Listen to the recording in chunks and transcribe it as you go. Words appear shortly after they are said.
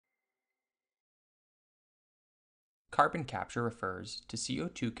Carbon capture refers to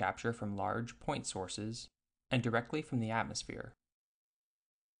CO2 capture from large point sources and directly from the atmosphere.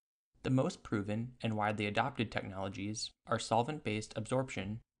 The most proven and widely adopted technologies are solvent-based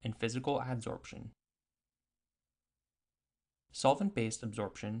absorption and physical adsorption. Solvent-based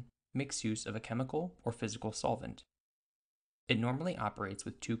absorption makes use of a chemical or physical solvent. It normally operates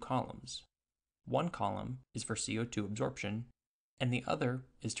with two columns. One column is for CO2 absorption, and the other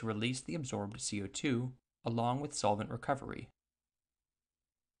is to release the absorbed CO2 along with solvent recovery.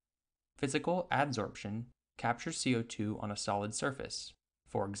 Physical adsorption captures CO2 on a solid surface,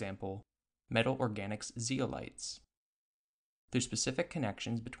 for example, metal organics zeolites, through specific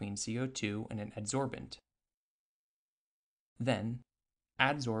connections between CO2 and an adsorbent. Then,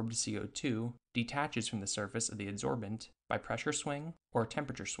 adsorbed CO2 detaches from the surface of the adsorbent by pressure swing or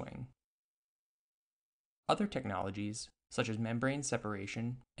temperature swing. Other technologies, such as membrane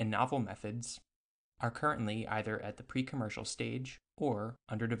separation and novel methods, are currently either at the pre-commercial stage or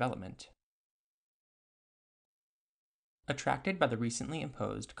under development. Attracted by the recently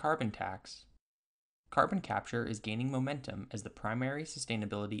imposed carbon tax, carbon capture is gaining momentum as the primary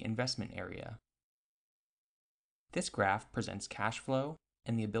sustainability investment area. This graph presents cash flow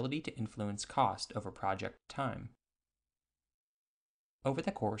and the ability to influence cost over project time. Over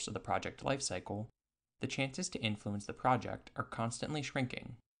the course of the project lifecycle, the chances to influence the project are constantly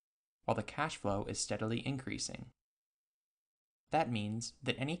shrinking, while the cash flow is steadily increasing. That means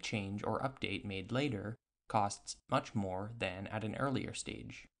that any change or update made later costs much more than at an earlier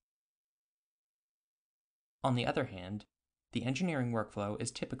stage. On the other hand, the engineering workflow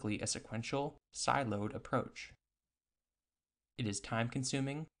is typically a sequential, siloed approach. It is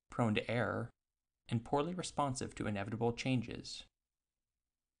time-consuming, prone to error, and poorly responsive to inevitable changes.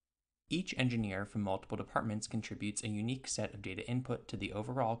 Each engineer from multiple departments contributes a unique set of data input to the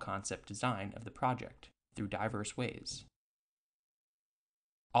overall concept design of the project through diverse ways.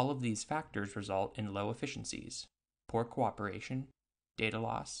 All of these factors result in low efficiencies, poor cooperation, data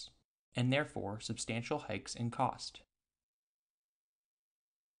loss, and therefore substantial hikes in cost.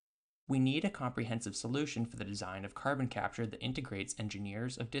 We need a comprehensive solution for the design of carbon capture that integrates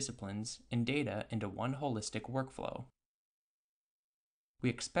engineers of disciplines and data into one holistic workflow. We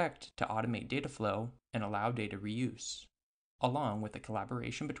expect to automate data flow and allow data reuse, along with the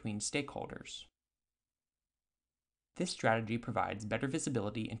collaboration between stakeholders. This strategy provides better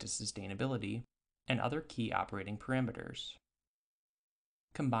visibility into sustainability and other key operating parameters.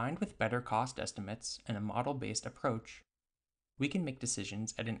 Combined with better cost estimates and a model-based approach, we can make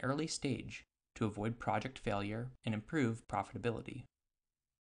decisions at an early stage to avoid project failure and improve profitability.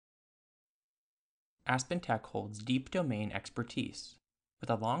 AspenTech holds deep domain expertise with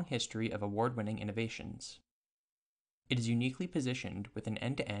a long history of award-winning innovations. It is uniquely positioned with an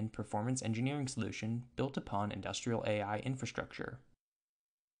end-to-end performance engineering solution built upon industrial AI infrastructure.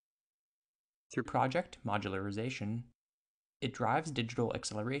 Through project modularization, it drives digital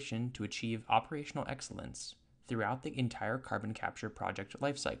acceleration to achieve operational excellence throughout the entire carbon capture project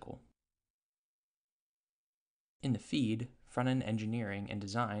lifecycle. In the FEED, front-end engineering and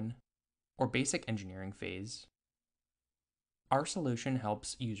design, or basic engineering phase, our solution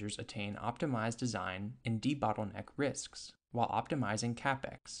helps users attain optimized design and debottleneck risks while optimizing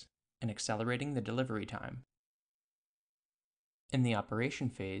CapEx and accelerating the delivery time. In the operation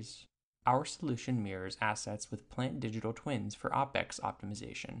phase, our solution mirrors assets with plant digital twins for OpEx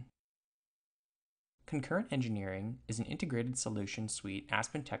optimization. Concurrent engineering is an integrated solution suite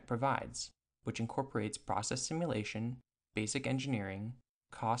AspenTech provides, which incorporates process simulation, basic engineering,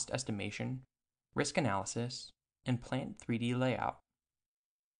 cost estimation, risk analysis, and plant 3D layout.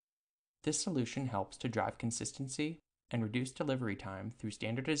 This solution helps to drive consistency and reduce delivery time through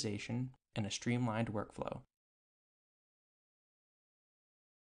standardization and a streamlined workflow.